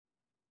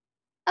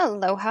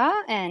Aloha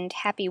and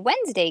happy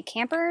Wednesday,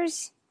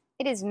 campers.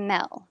 It is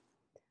Mel.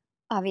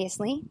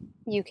 Obviously,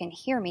 you can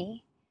hear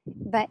me,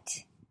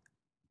 but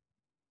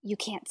you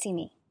can't see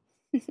me.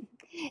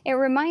 It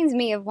reminds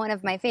me of one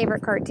of my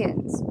favorite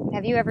cartoons.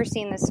 Have you ever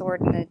seen The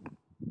Sword in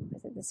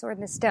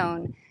the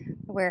Stone,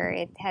 where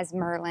it has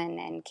Merlin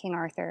and King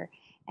Arthur,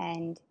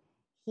 and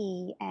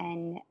he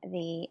and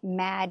the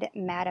Mad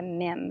Madam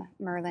Mim,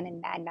 Merlin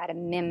and Mad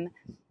Madam Mim,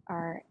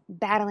 are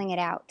battling it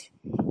out.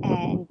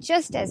 And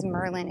just as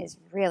Merlin is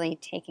really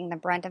taking the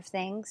brunt of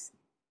things,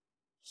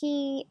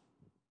 he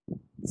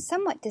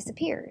somewhat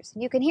disappears.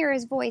 You can hear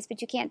his voice, but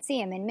you can't see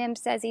him. And Mim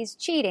says he's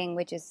cheating,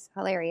 which is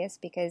hilarious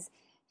because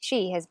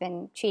she has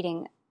been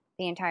cheating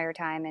the entire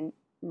time and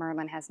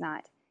Merlin has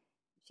not.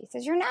 She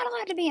says, "You're not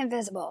allowed to be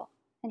invisible."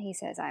 And he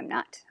says, "I'm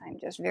not. I'm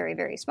just very,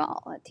 very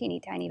small, a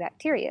teeny tiny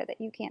bacteria that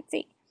you can't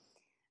see."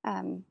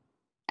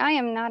 I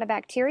am not a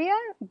bacteria,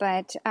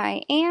 but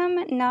I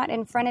am not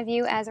in front of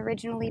you as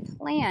originally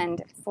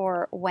planned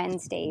for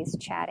Wednesday's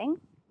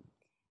chatting.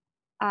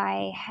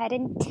 I had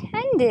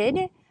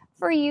intended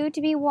for you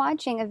to be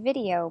watching a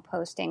video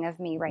posting of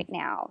me right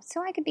now,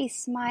 so I could be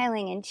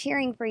smiling and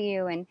cheering for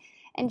you and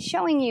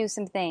showing you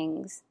some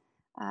things.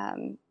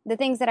 The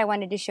things that I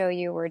wanted to show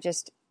you were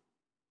just,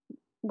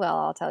 well,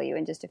 I'll tell you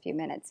in just a few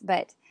minutes.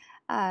 But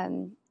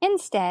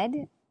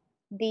instead,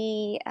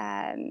 the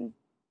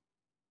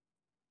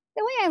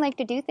way I like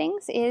to do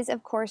things is,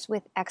 of course,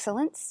 with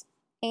excellence.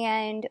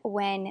 And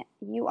when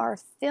you are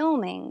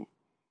filming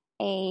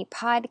a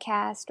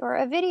podcast or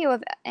a video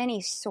of any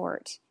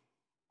sort,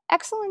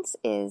 excellence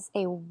is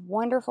a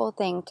wonderful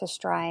thing to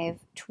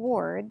strive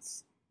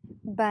towards,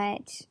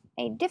 but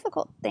a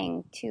difficult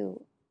thing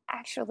to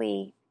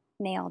actually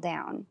nail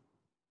down.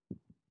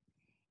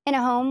 In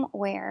a home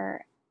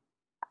where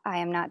I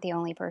am not the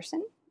only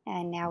person,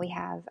 and now we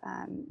have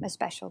a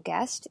special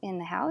guest in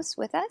the house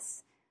with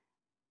us,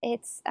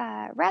 it's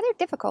rather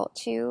difficult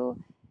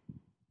to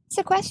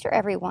sequester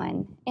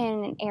everyone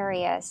in an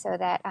area so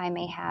that I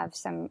may have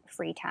some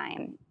free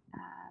time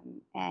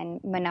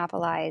and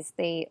monopolize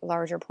the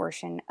larger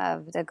portion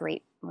of the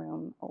great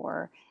room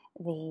or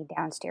the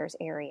downstairs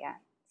area.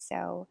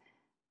 So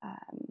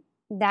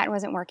that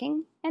wasn't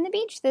working. And the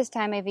beach this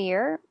time of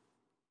year,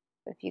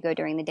 if you go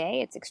during the day,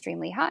 it's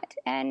extremely hot.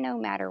 And no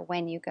matter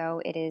when you go,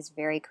 it is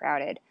very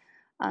crowded.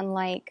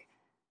 Unlike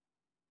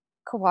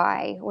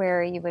Kauai,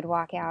 where you would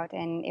walk out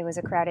and it was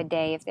a crowded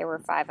day if there were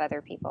 5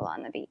 other people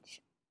on the beach.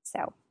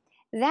 So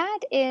that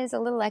is a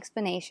little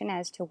explanation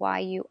as to why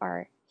you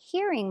are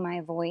hearing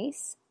my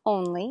voice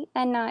only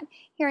and not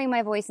hearing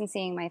my voice and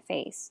seeing my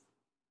face.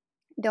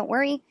 Don't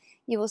worry,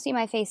 you will see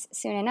my face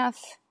soon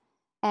enough,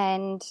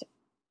 and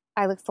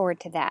I look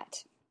forward to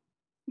that.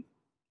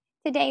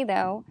 Today,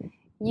 though,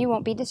 you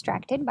won't be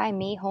distracted by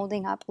me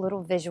holding up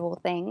little visual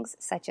things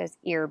such as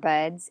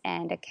earbuds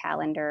and a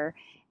calendar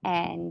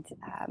and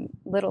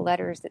little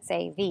letters that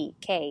say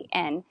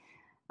VKN.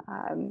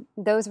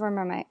 Those were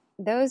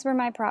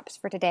my props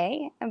for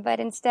today, but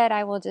instead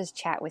I will just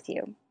chat with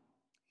you.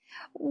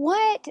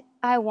 What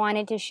I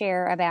wanted to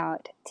share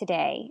about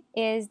today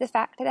is the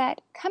fact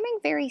that coming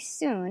very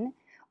soon,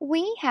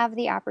 we have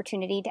the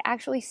opportunity to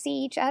actually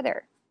see each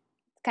other.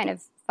 It's kind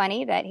of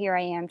funny that here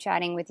I am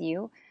chatting with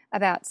you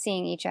about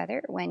seeing each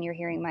other when you're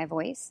hearing my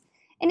voice.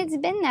 And it's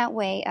been that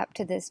way up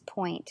to this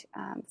point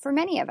for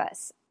many of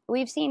us.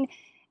 We've seen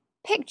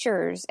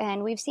pictures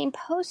and we've seen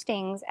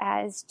postings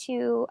as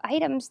to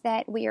items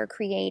that we are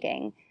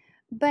creating,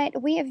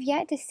 but we have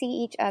yet to see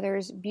each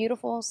other's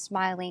beautiful,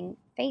 smiling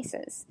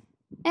faces.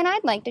 And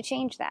I'd like to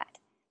change that.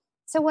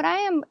 So what I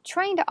am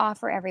trying to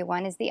offer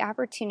everyone is the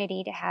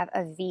opportunity to have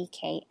a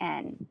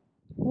VKN.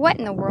 What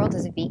in the world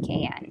is a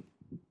VKN?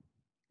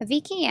 A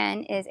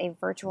VKN is a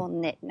virtual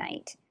knit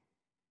night.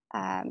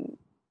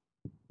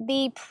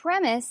 The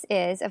premise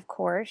is, of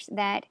course,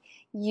 that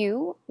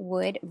you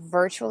would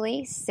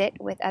virtually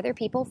sit with other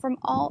people from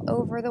all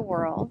over the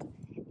world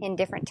in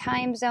different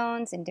time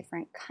zones, in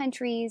different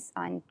countries,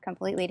 on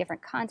completely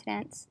different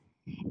continents,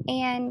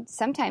 and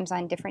sometimes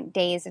on different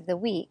days of the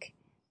week.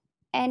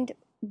 And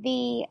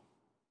the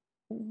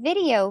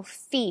video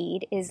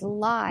feed is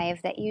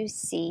live that you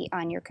see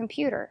on your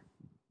computer.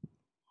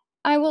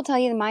 I will tell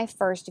you that my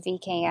first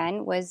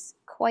VKN was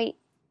quite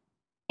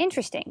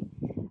interesting.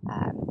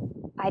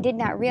 I did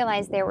not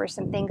realize there were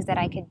some things that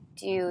I could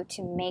do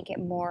to make it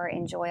more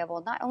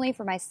enjoyable, not only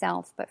for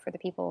myself, but for the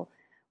people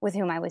with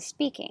whom I was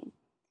speaking.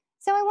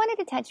 So I wanted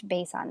to touch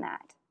base on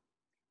that.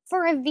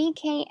 For a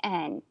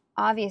VKN,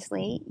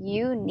 obviously,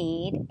 you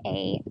need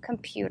a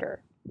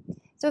computer.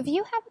 So if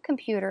you have a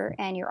computer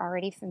and you're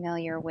already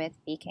familiar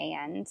with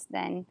VKNs,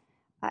 then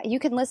you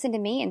can listen to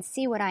me and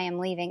see what I am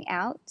leaving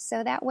out.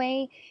 So that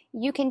way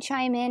you can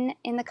chime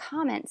in the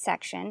comment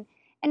section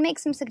and make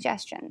some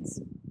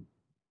suggestions.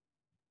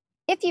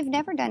 If you've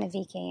never done a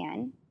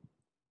VKN,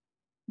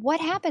 what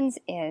happens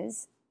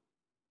is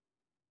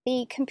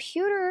the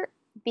computer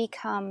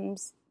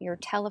becomes your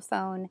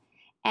telephone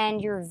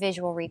and your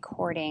visual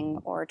recording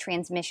or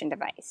transmission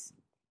device.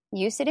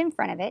 You sit in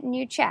front of it and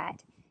you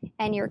chat.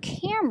 and your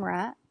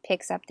camera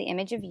picks up the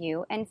image of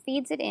you and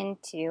feeds it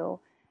into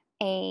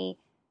a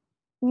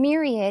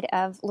myriad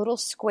of little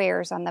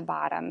squares on the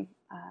bottom,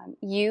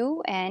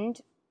 you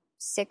and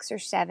 6 or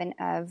 7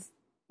 of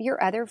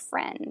your other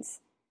friends.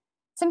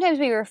 Sometimes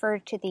we refer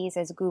to these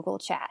as Google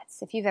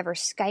Chats. If you've ever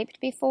Skyped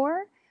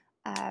before,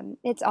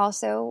 it's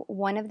also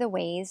one of the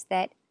ways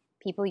that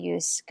people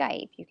use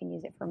Skype. You can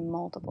use it for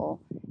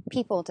multiple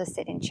people to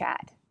sit and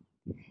chat.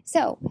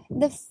 So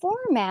the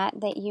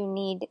format that you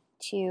need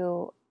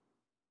to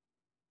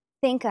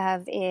think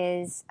of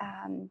is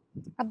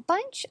a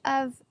bunch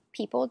of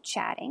people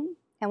chatting.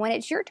 And when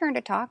it's your turn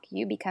to talk,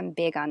 you become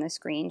big on the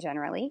screen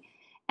generally.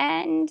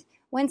 And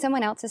when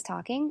someone else is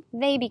talking,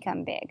 they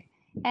become big.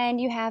 And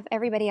you have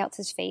everybody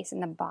else's face in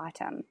the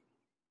bottom.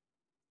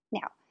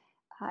 Now,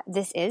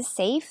 this is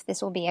safe.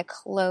 This will be a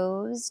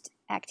closed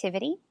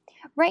activity.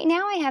 Right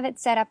now I have it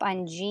set up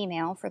on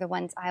Gmail for the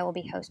ones I will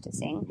be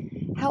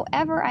hostessing.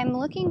 However, I'm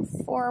looking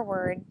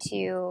forward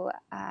to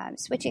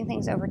switching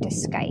things over to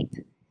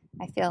Skype.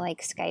 I feel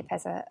like Skype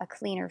has a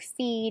cleaner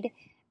feed.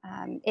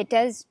 It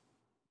does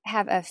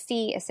have a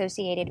fee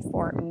associated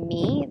for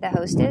me, the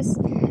hostess,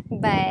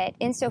 but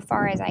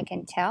insofar as I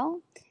can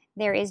tell,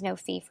 there is no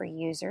fee for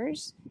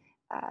users.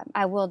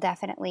 I will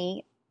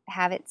definitely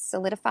have it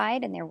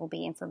solidified, and there will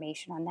be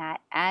information on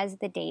that as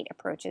the date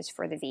approaches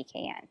for the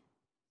VKN.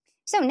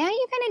 So now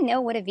you kind of know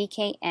what a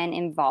VKN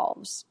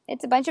involves.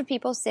 It's a bunch of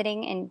people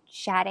sitting and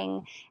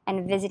chatting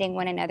and visiting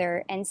one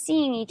another and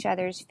seeing each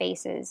other's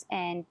faces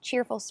and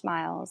cheerful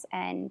smiles.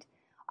 And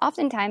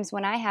oftentimes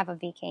when I have a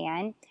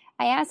VKN,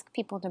 I ask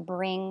people to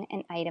bring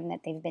an item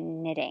that they've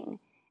been knitting.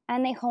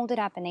 And they hold it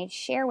up and they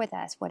share with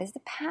us, what is the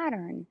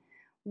pattern?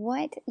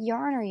 What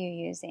yarn are you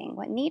using?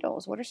 What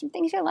needles? What are some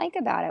things you like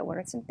about it? What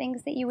are some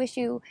things that you wish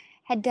you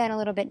had done a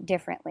little bit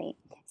differently?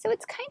 So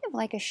it's kind of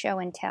like a show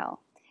and tell.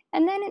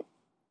 And then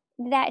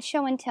that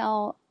show and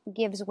tell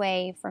gives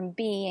way from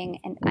being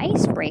an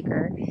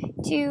icebreaker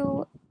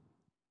to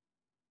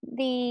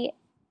the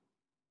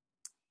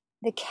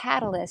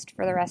catalyst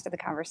for the rest of the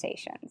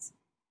conversations.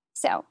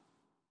 So,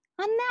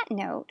 on that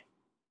note,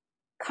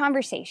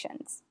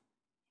 conversations.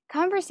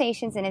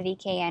 Conversations in a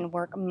VKN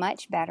work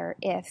much better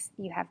if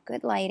you have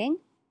good lighting,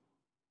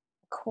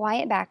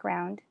 quiet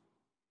background,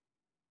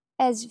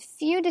 as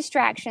few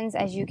distractions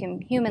as you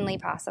can humanly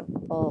possibly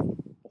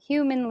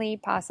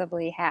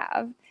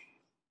have.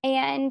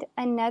 And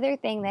another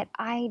thing that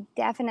I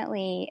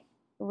definitely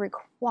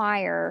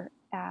require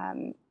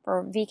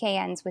for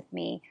VKNs with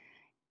me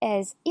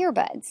is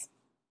earbuds.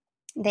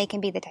 They can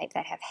be the type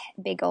that have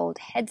big old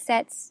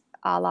headsets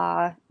a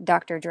la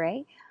Dr.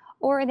 Dre,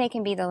 or they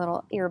can be the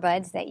little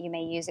earbuds that you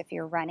may use if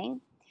you're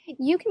running.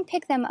 You can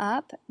pick them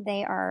up.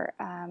 They are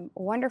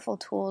wonderful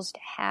tools to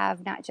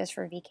have, not just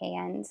for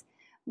VKNs,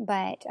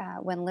 but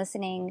when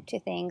listening to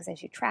things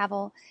as you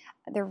travel.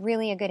 They're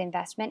really a good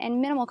investment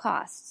and minimal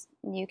costs.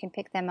 You can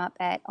pick them up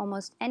at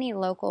almost any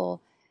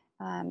local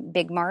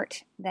Big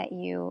Mart that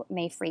you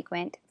may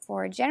frequent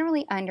for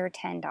generally under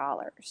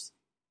 $10.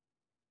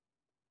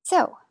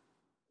 So,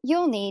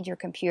 you'll need your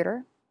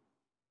computer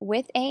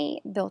with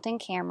a built-in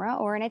camera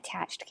or an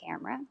attached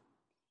camera.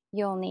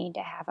 You'll need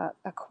to have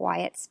a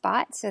quiet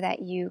spot so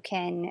that you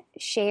can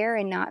share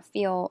and not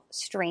feel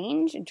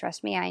strange. And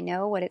trust me, I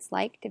know what it's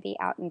like to be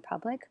out in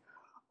public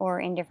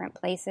or in different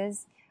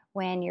places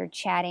when you're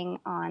chatting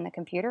on the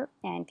computer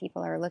and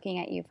people are looking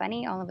at you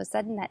funny. All of a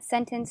sudden, that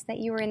sentence that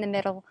you were in the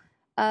middle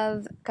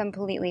of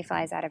completely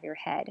flies out of your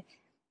head.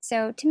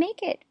 So to make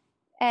it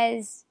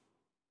as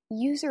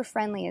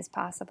user-friendly as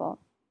possible,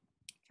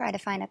 try to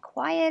find a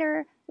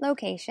quieter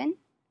location,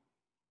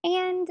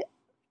 and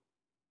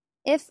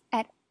if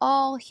at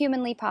all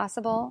humanly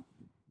possible,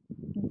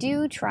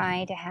 do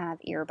try to have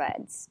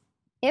earbuds.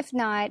 If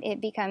not,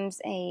 it becomes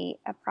a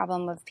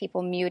problem of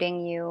people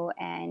muting you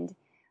and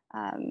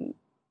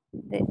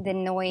the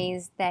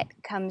noise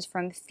that comes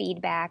from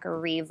feedback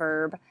or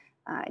reverb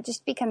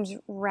just becomes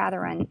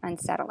rather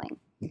unsettling.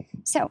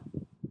 So,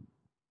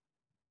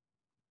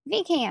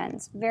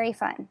 VKNs, very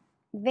fun.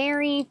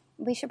 We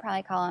should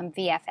probably call them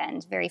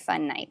VFNs, very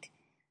fun night,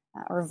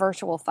 or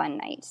virtual fun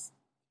nights.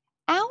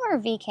 Our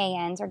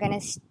VKNs are going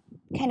to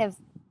kind of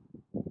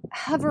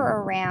hover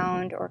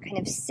around or kind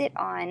of sit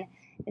on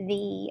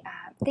the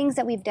things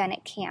that we've done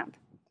at camp.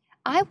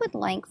 I would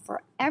like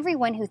for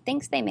everyone who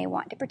thinks they may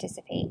want to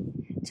participate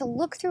to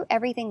look through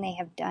everything they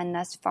have done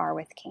thus far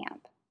with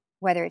camp.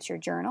 Whether it's your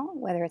journal,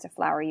 whether it's a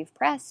flower you've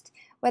pressed,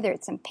 whether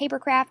it's some paper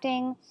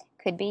crafting,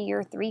 could be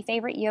your 3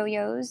 favorite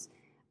yo-yos,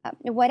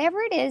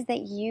 whatever it is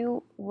that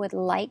you would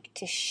like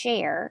to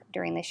share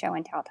during the show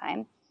and tell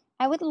time,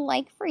 I would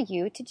like for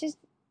you to just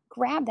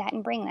grab that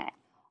and bring that.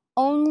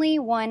 Only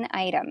one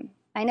item.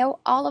 I know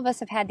all of us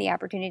have had the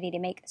opportunity to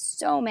make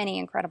so many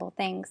incredible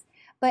things,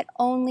 but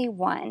only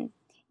one.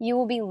 You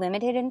will be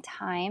limited in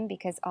time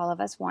because all of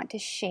us want to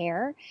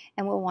share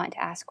and will want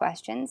to ask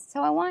questions.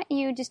 So I want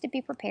you just to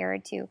be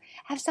prepared to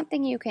have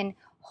something you can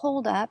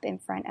hold up in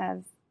front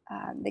of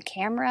the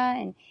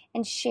camera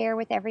and share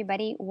with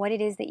everybody what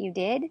it is that you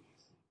did.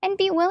 and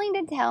be willing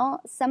to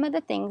tell some of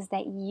the things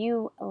that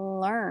you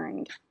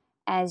learned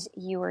as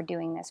you were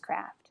doing this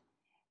craft.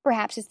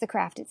 Perhaps it's the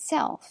craft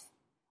itself,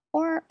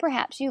 or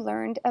perhaps you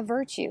learned a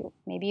virtue.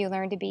 Maybe you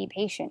learned to be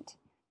patient.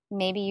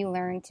 Maybe you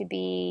learned to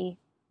be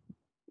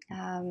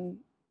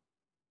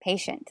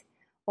patient,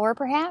 or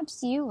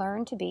perhaps you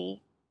learned to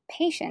be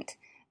patient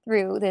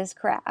through this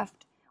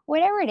craft.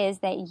 Whatever it is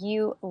that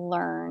you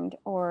learned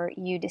or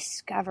you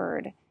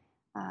discovered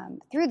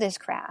through this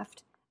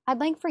craft, I'd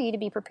like for you to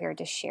be prepared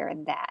to share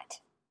that.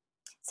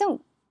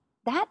 So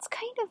that's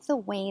kind of the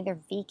way the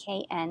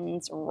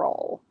VKNs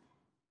roll.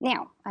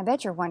 Now, I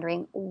bet you're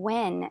wondering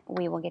when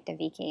we will get to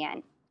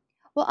VKN.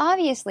 Well,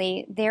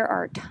 obviously, there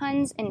are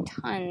tons and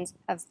tons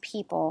of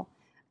people,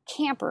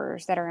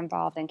 campers, that are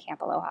involved in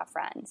Camp Aloha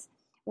Friends.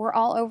 We're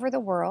all over the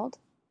world.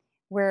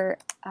 We're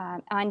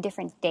on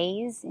different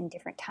days in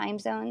different time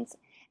zones.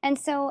 And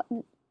so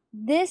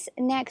this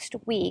next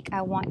week,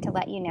 I want to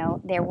let you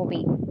know there will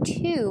be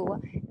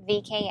 2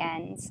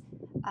 VKNs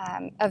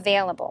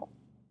available.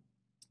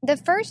 The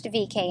first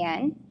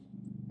VKN,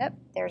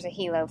 there's a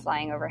helo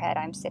flying overhead.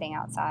 I'm sitting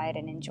outside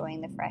and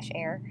enjoying the fresh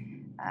air.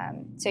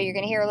 So you're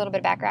going to hear a little bit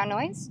of background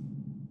noise.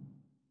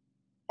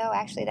 Oh,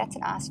 actually, that's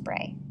an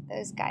osprey.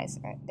 Those guys,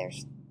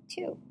 there's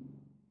 2.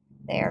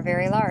 They are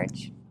very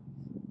large.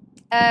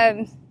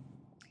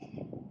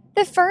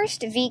 The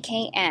first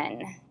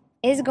VKN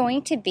is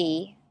going to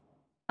be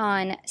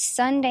on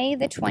Sunday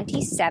the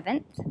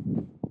 27th,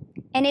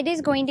 and it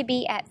is going to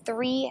be at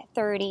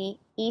 3:30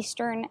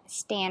 Eastern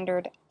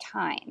Standard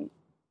Time.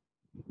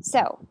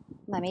 So,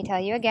 let me tell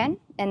you again,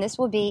 and this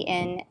will be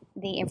in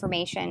the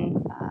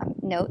information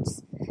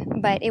notes,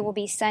 but it will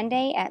be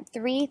Sunday at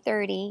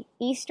 3:30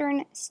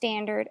 Eastern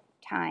Standard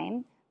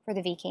Time for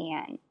the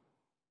VKN.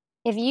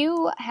 If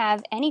you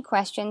have any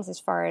questions as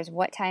far as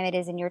what time it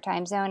is in your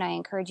time zone, I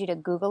encourage you to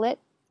Google it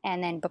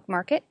and then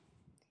bookmark it.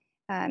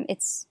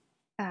 It's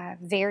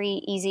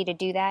very easy to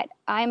do that.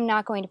 I'm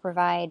not going to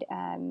provide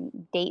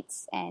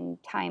dates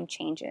and time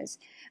changes,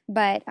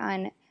 but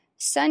on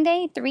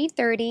Sunday,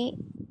 3:30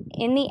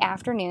 in the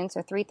afternoon,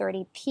 so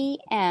 3:30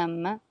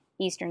 p.m.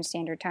 Eastern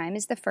Standard Time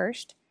is the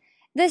first.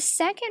 The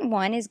second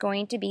one is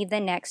going to be the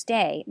next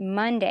day,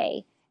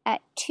 Monday,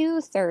 at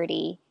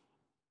 2:30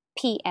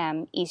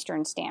 p.m.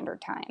 Eastern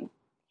Standard Time.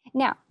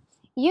 Now,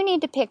 you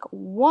need to pick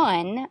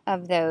one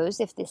of those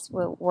if this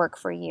will work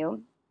for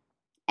you.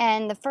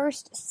 And the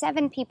first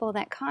 7 people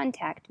that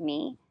contact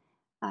me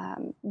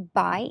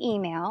by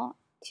email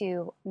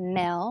to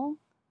Mel,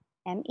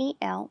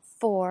 M-E-L,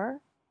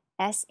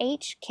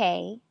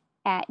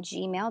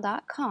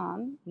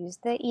 4shk@gmail.com, use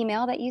the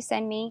email that you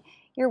send me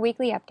your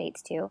weekly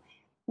updates to.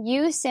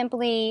 You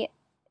simply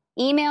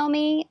email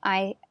me.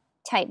 I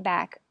type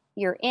back,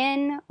 "You're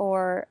in,"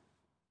 or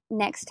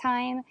 "next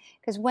time,"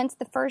 because once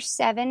the first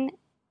 7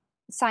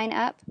 sign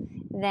up,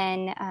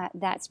 then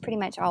that's pretty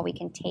much all we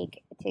can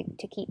take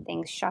to keep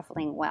things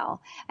shuffling well.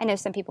 I know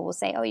some people will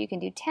say, "Oh, you can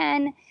do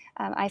 10."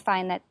 I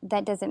find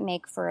that doesn't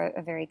make for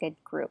a very good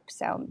group.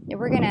 So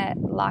we're going to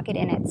lock it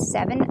in at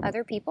 7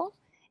 other people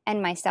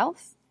and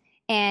myself,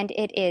 and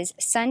it is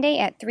Sunday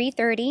at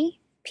 3:30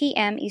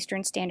 p.m.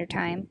 Eastern Standard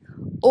Time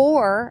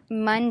or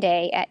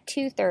Monday at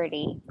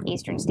 2:30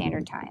 Eastern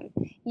Standard Time.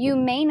 You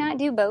may not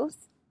do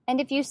both,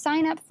 and if you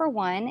sign up for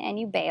one and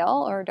you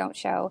bail or don't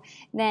show,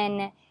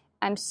 then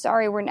I'm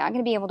sorry, we're not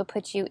going to be able to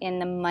put you in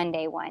the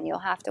Monday one. You'll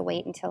have to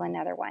wait until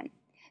another one.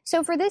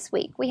 So for this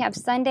week, we have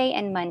Sunday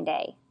and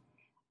Monday.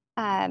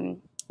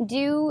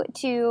 Due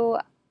to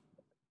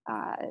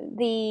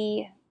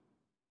the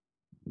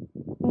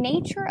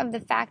nature of the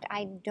fact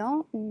I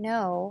don't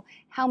know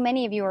how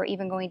many of you are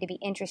even going to be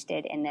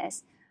interested in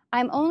this,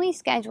 I'm only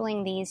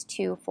scheduling these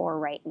 2 for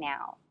right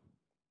now.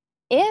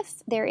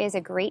 If there is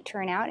a great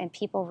turnout and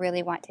people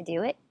really want to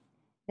do it,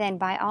 then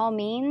by all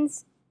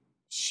means,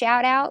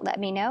 shout out, let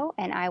me know,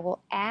 and I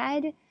will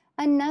add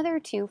another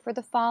 2 for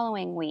the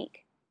following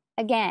week.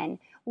 Again,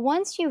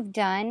 once you've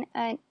done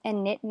a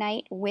knit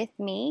night with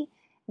me,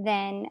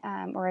 then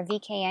or a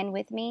VKN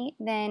with me,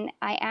 then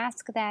I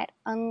ask that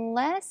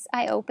unless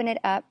I open it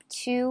up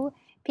to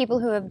people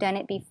who have done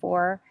it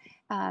before,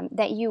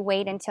 that you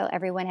wait until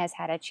everyone has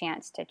had a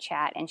chance to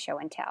chat and show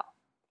and tell.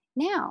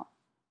 Now,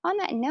 on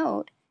that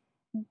note,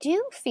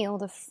 do feel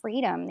the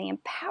freedom, the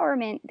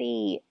empowerment,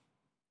 the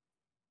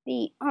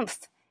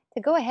oomph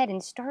to go ahead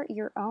and start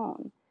your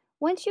own.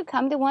 Once you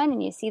come to one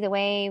and you see the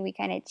way we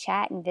kind of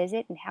chat and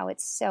visit and how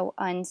it's so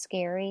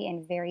unscary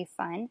and very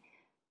fun,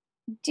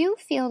 do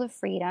feel the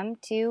freedom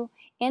to,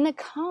 in the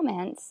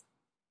comments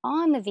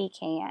on the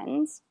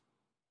VKNs,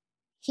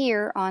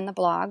 here on the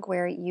blog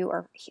where you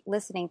are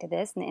listening to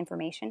this and the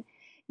information,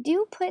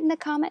 do put in the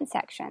comment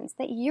sections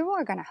that you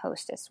are going to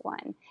host this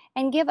one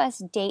and give us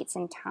dates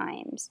and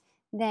times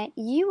that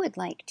you would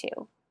like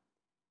to.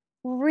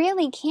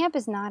 Really, camp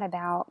is not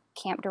about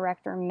Camp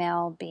Director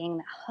Mel being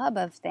the hub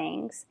of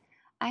things.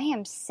 I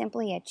am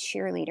simply a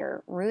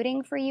cheerleader,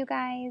 rooting for you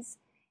guys,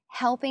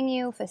 helping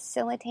you,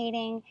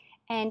 facilitating,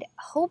 and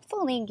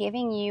hopefully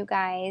giving you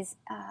guys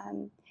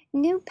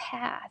new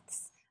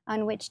paths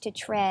on which to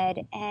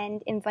tread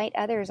and invite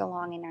others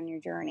along in on your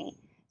journey.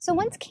 So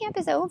once camp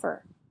is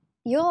over,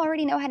 you'll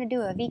already know how to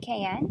do a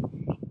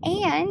VKN,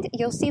 and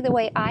you'll see the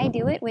way I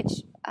do it,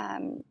 which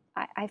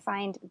I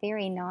find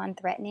very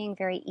non-threatening,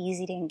 very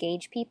easy to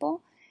engage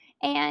people.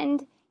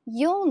 And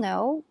you'll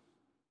know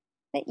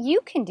that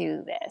you can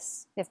do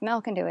this. If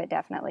Mel can do it,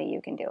 definitely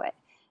you can do it.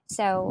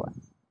 So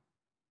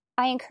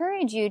I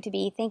encourage you to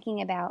be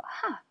thinking about,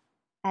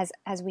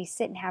 as we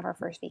sit and have our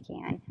first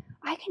VKN,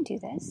 I can do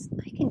this,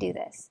 I can do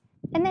this.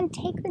 And then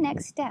take the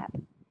next step.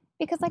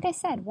 Because like I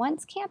said,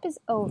 once camp is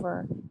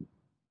over,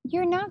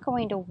 you're not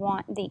going to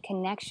want the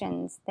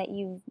connections that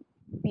you've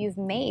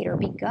made or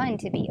begun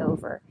to be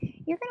over.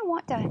 You're going to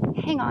want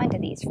to hang on to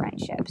these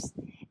friendships.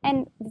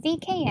 And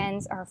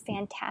VKNs are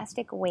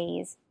fantastic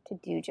ways to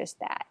do just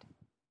that.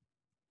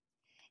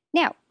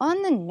 Now,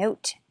 on the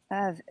note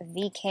of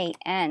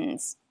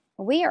VKNs,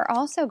 we are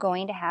also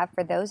going to have,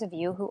 for those of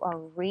you who are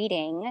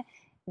reading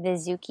The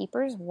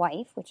Zookeeper's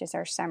Wife, which is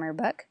our summer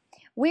book,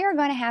 we are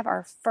going to have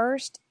our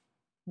first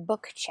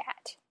book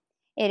chat.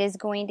 It is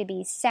going to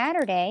be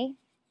Saturday,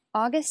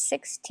 August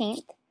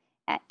 16th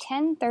at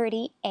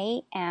 10:30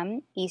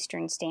 a.m.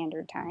 Eastern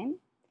Standard Time.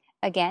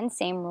 Again,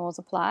 same rules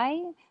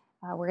apply.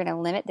 We're going to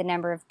limit the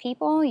number of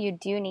people. You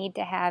do need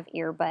to have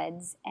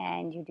earbuds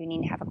and you do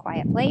need to have a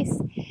quiet place.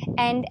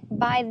 And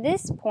by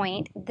this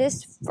point,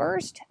 this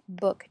first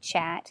book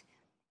chat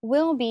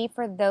will be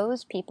for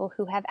those people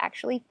who have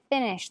actually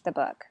finished the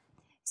book.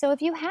 So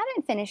if you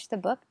haven't finished the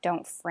book,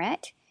 don't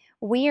fret.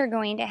 We are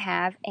going to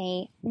have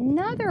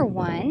another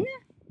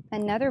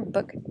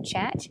book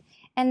chat,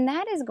 and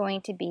that is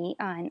going to be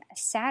on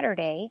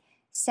Saturday,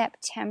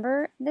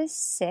 September the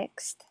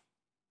 6th,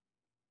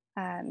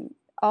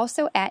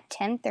 also at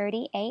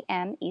 10:30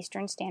 a.m.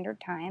 Eastern Standard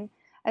Time.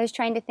 I was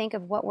trying to think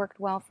of what worked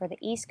well for the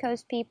East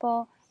Coast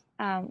people,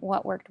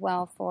 what worked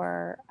well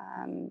for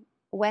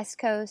West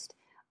Coast,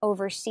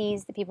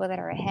 overseas, the people that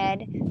are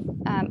ahead.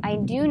 I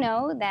do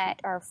know that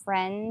our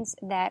friends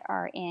that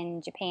are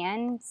in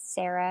Japan,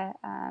 Sarah,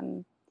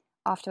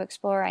 Off to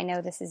Explore, I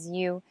know this is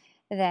you,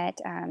 that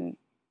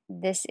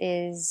this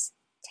is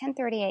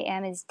 10:30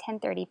 a.m. is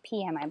 10:30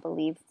 p.m., I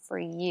believe, for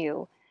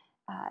you.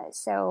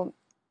 So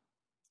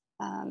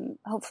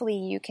hopefully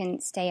you can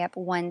stay up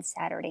one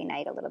Saturday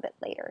night a little bit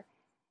later.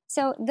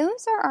 So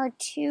those are our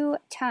two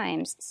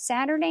times.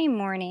 Saturday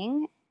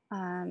morning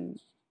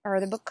are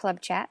the book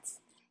club chats.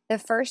 The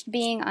first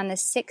being on the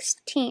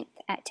 16th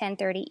at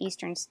 10:30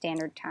 Eastern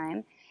Standard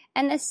Time,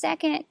 and the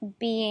second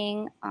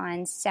being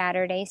on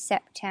Saturday,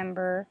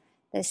 September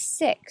the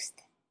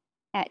 6th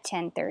at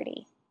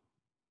 10:30.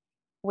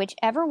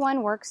 Whichever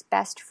one works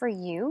best for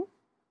you.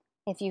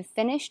 If you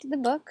finished the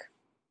book,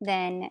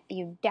 then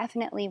you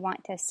definitely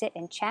want to sit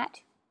and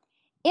chat.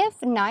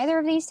 If neither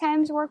of these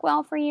times work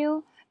well for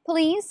you,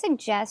 please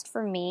suggest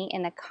for me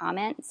in the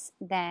comments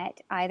that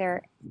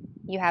either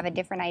you have a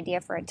different idea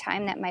for a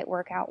time that might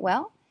work out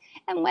well,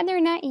 and whether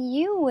or not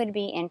you would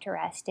be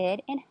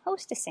interested in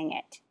hostessing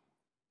it.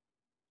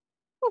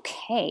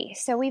 Okay,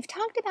 so we've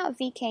talked about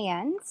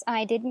VKNs.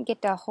 I didn't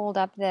get to hold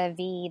up the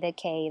V, the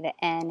K, the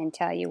N, and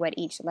tell you what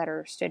each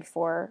letter stood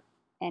for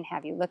and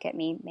have you look at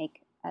me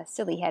make a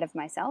silly head of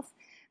myself.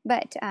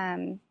 But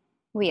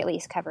we at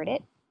least covered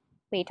it.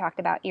 We talked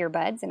about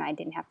earbuds, and I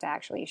didn't have to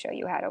actually show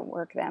you how to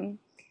work them.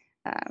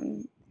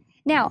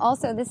 Now,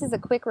 also, this is a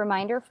quick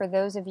reminder for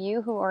those of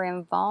you who are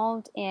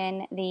involved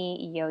in the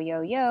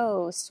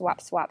yo-yo-yo,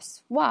 swap,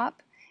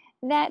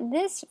 that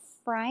this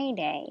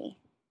Friday,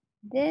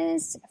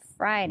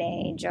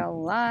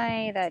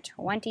 July the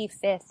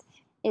 25th,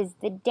 is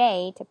the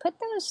day to put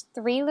those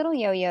 3 little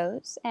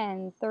yo-yos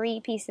and 3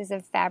 pieces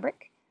of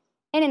fabric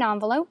in an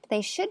envelope.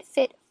 They should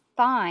fit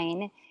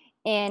fine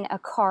in a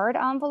card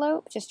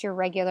envelope, just your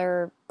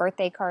regular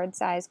birthday card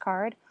size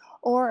card,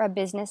 or a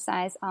business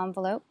size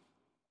envelope.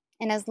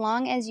 And as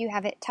long as you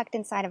have it tucked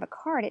inside of a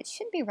card, it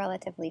should be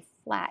relatively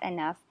flat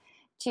enough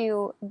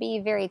to be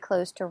very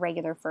close to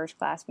regular first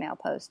class mail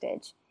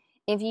postage.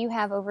 If you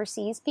have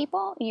overseas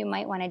people, you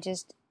might want to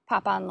just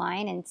pop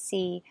online and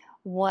see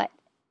what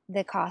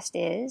the cost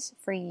is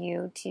for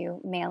you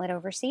to mail it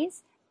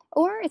overseas.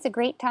 Or it's a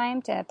great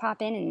time to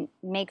pop in and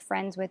make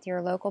friends with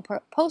your local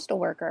postal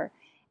worker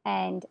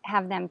and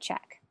have them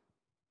check.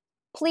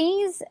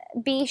 Please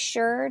be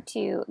sure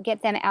to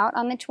get them out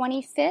on the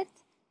 25th.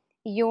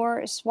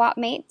 Your swap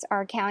mates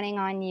are counting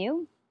on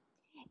you.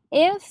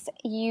 If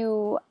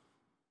you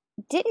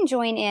didn't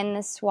join in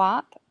the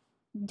swap,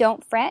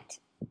 don't fret.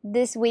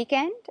 This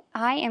weekend,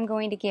 I am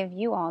going to give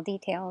you all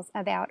details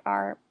about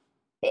our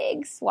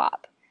big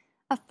swap,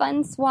 a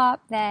fun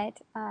swap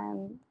that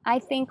I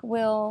think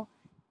will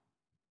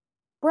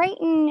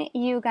brighten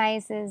you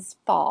guys'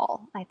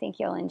 fall. I think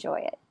you'll enjoy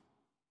it.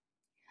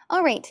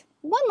 All right,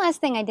 one last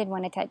thing I did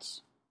want to touch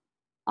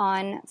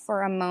on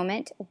for a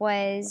moment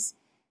was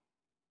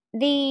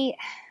the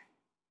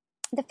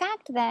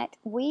fact that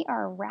we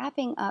are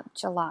wrapping up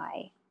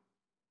July.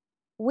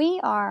 We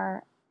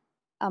are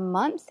a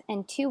month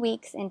and 2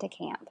 weeks into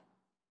camp.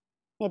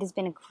 It has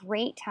been a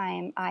great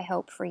time, I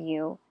hope, for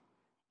you.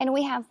 And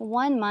we have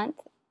 1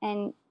 month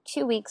and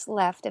 2 weeks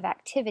left of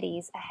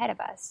activities ahead of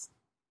us.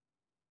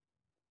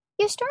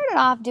 You started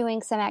off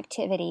doing some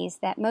activities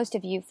that most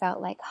of you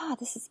felt like, oh,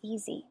 this is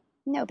easy,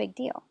 no big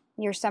deal.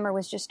 Your summer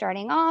was just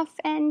starting off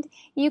and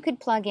you could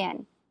plug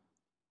in.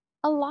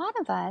 A lot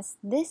of us,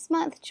 this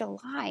month,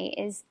 July,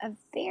 is a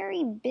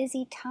very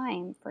busy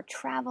time for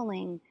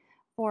traveling,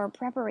 for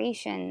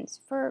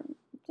preparations, for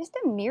just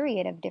a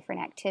myriad of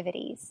different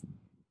activities.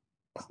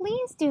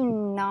 Please do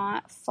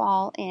not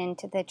fall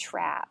into the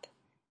trap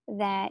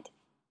that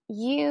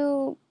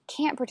you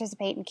can't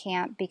participate in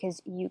camp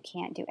because you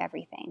can't do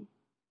everything.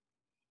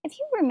 If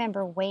you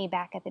remember way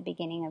back at the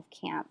beginning of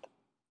camp,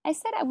 I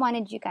said I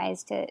wanted you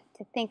guys to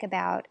think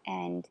about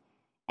and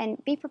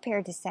be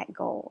prepared to set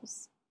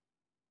goals.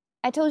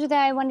 I told you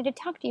that I wanted to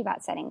talk to you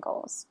about setting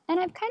goals, and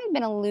I've kind of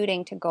been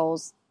alluding to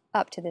goals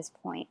up to this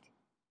point.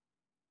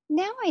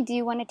 Now I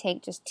do want to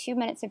take just 2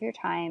 minutes of your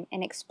time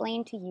and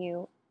explain to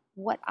you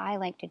what I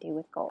like to do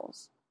with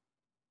goals.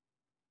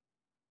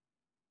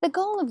 The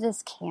goal of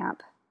this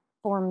camp,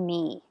 for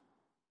me,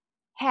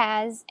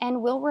 has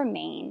and will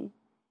remain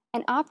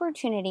an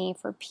opportunity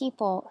for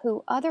people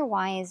who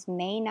otherwise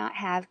may not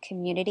have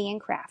community in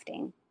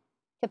crafting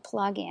to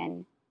plug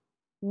in,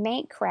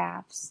 make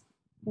crafts,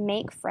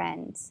 make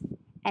friends,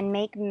 and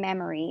make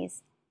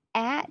memories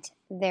at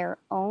their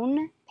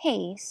own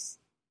pace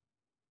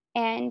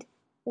and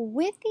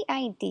with the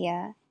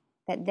idea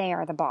that they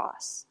are the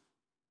boss.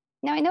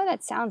 Now, I know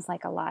that sounds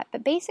like a lot,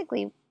 but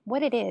basically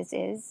what it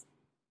is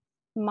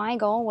my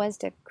goal was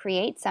to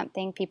create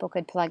something people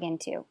could plug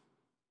into.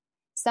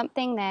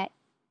 Something that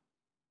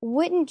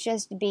wouldn't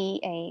just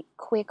be a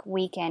quick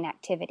weekend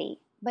activity,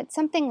 but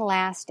something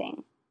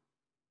lasting.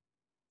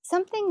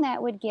 Something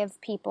that would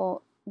give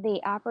people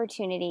the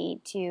opportunity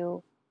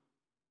to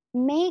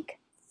make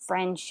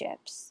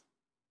friendships,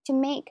 to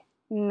make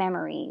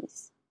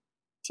memories,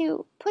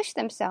 to push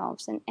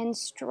themselves and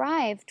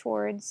strive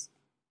towards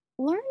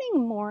learning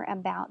more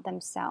about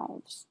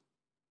themselves.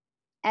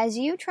 As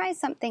you try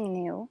something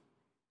new,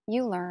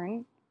 you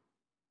learn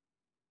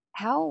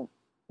how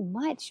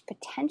much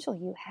potential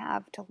you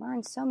have to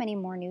learn so many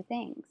more new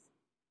things.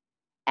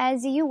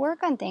 As you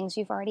work on things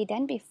you've already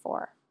done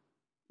before,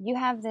 you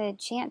have the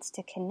chance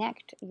to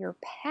connect your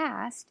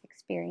past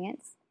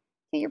experience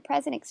to your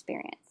present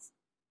experience.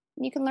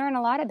 You can learn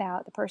a lot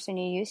about the person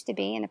you used to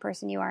be and the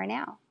person you are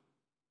now.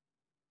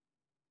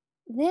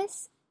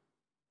 This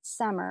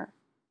summer,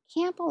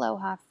 Camp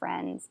Aloha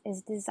Friends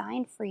is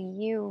designed for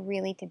you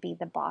really to be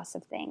the boss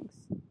of things.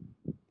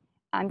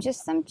 I'm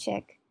just some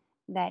chick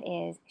that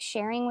is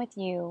sharing with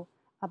you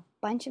a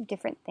bunch of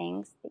different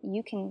things that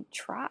you can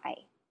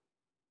try,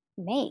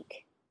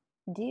 make,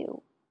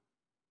 do.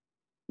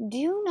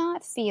 Do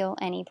not feel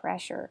any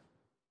pressure.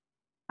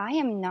 I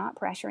am not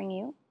pressuring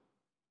you.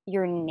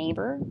 Your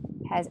neighbor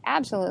has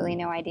absolutely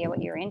no idea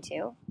what you're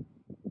into.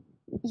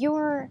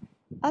 Your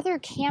other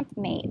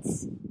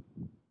campmates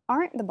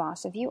aren't the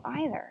boss of you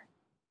either.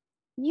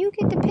 You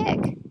get to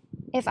pick.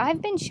 If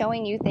I've been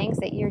showing you things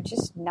that you're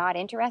just not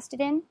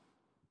interested in,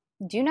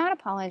 do not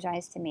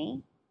apologize to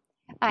me.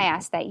 I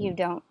ask that you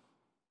don't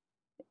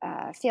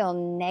feel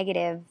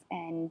negative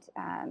and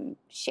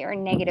share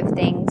negative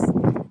things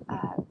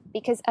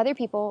because other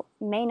people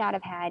may not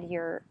have had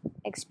your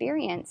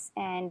experience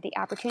and the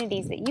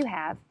opportunities that you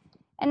have,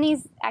 and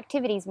these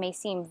activities may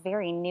seem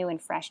very new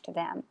and fresh to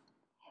them.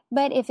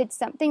 But if it's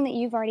something that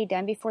you've already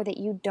done before that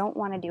you don't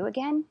want to do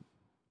again,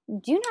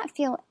 do not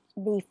feel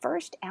the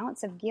first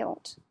ounce of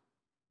guilt.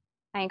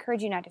 I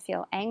encourage you not to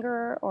feel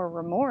anger or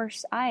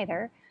remorse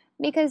either,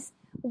 because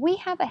we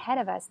have ahead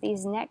of us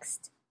these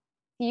next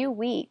few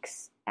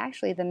weeks,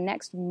 actually the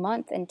next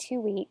month and 2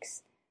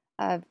 weeks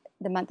of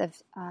the month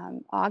of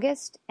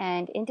August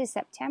and into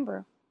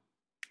September.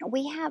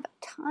 We have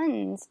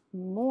tons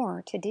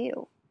more to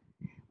do.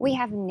 We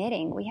have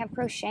knitting, we have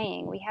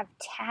crocheting, we have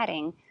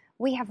tatting,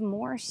 we have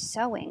more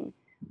sewing,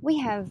 we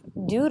have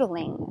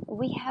doodling,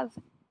 we have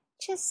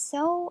just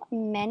so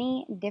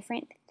many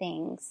different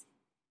things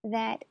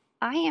that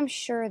I am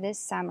sure this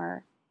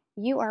summer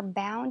you are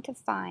bound to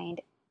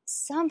find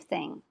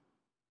something,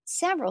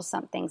 several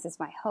somethings is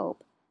my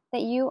hope,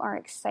 that you are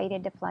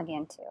excited to plug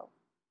into.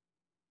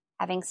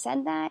 Having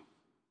said that,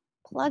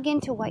 plug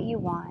into what you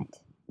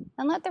want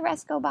and let the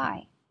rest go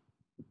by.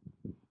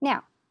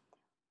 Now,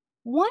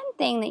 one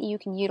thing that you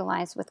can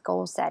utilize with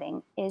goal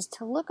setting is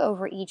to look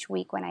over each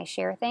week when I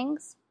share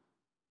things,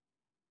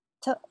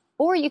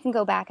 or you can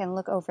go back and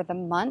look over the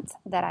month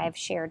that I've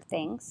shared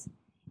things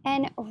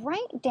and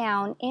write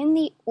down in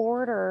the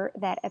order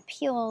that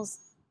appeals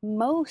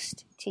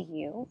most to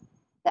you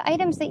the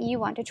items that you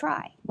want to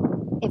try.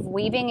 If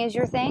weaving is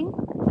your thing,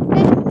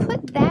 then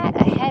put that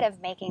ahead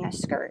of making a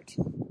skirt.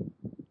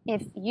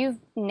 If you've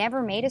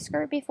never made a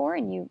skirt before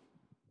and you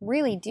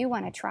really do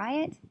want to try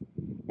it,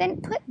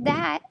 then put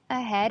that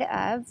ahead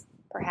of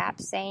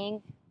perhaps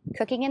saying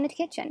cooking in the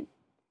kitchen.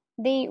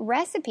 The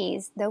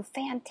recipes, though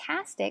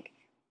fantastic,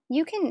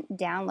 you can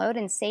download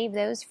and save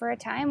those for a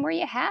time where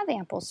you have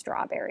ample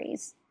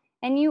strawberries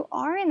and you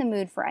are in the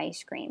mood for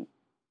ice cream.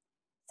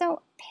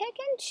 So pick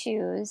and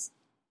choose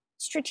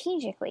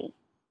strategically.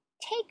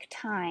 take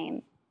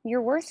time.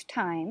 You're worth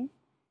time,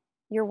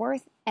 you're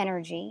worth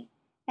energy,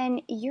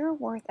 and you're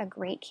worth a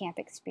great camp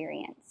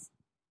experience.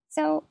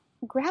 So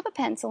grab a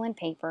pencil and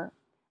paper,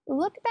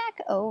 look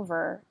back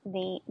over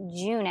the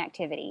June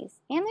activities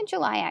and the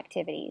July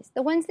activities,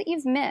 the ones that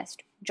you've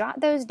missed, jot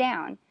those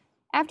down.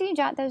 After you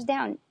jot those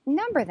down,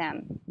 number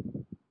them.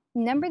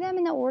 Number them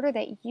in the order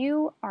that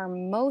you are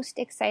most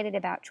excited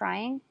about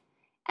trying,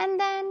 and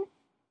then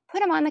put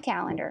them on the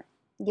calendar.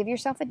 Give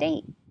yourself a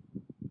date.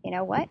 You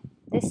know what?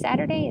 This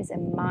Saturday is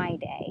my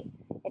day.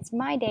 It's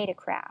my day to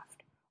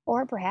craft.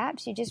 Or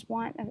perhaps you just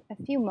want a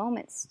few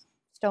moments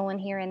stolen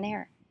here and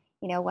there.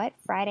 You know what?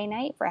 Friday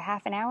night for a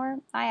half an hour,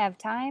 I have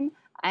time.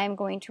 I'm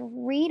going to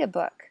read a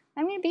book.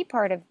 I'm going to be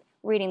part of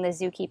reading The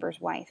Zookeeper's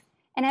Wife.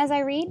 And as I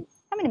read,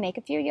 I'm going to make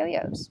a few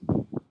yo-yos.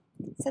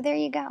 So there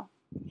you go.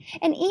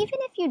 And even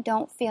if you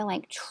don't feel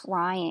like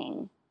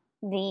trying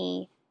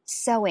the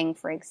sewing,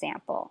 for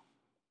example,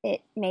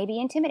 it maybe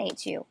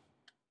intimidates you,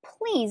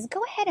 please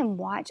go ahead and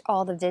watch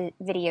all the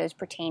videos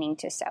pertaining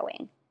to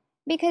sewing,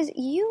 because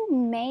you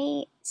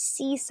may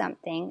see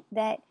something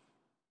that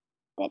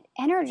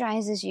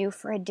energizes you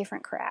for a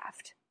different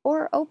craft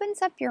or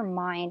opens up your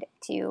mind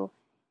to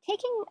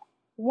taking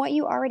what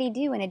you already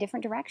do in a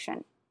different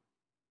direction.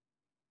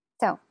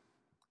 So,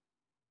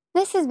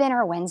 this has been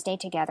our Wednesday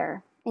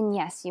together. And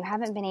yes, you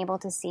haven't been able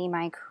to see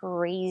my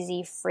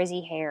crazy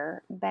frizzy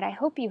hair, but I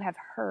hope you have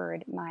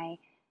heard my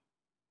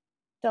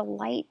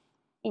delight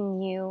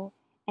in you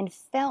and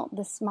felt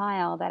the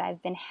smile that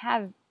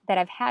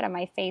I've had on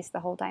my face the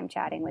whole time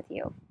chatting with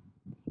you.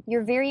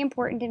 You're very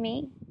important to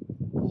me.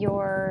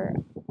 Your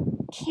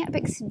camp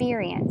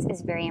experience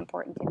is very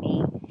important to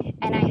me,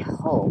 and I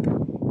hope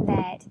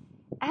that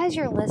as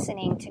you're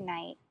listening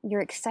tonight,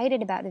 you're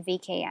excited about the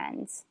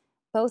VKNs,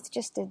 both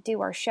just to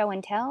do our show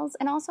and tells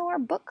and also our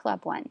book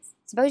club ones.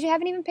 Suppose you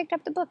haven't even picked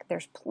up the book.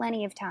 There's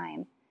plenty of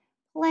time.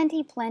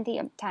 Plenty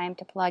of time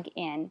to plug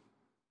in.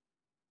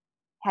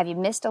 Have you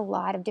missed a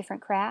lot of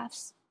different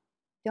crafts?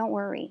 Don't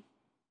worry.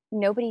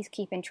 Nobody's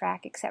keeping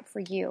track except for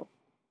you.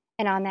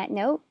 And on that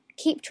note,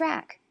 keep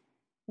track.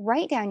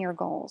 Write down your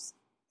goals.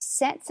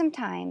 Set some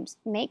times.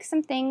 Make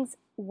some things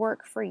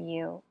work for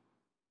you.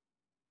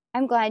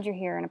 I'm glad you're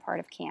here and a part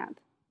of camp.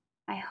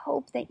 I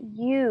hope that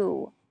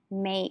you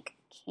make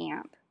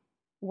camp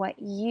what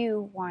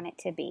you want it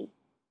to be.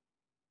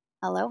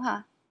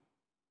 Aloha.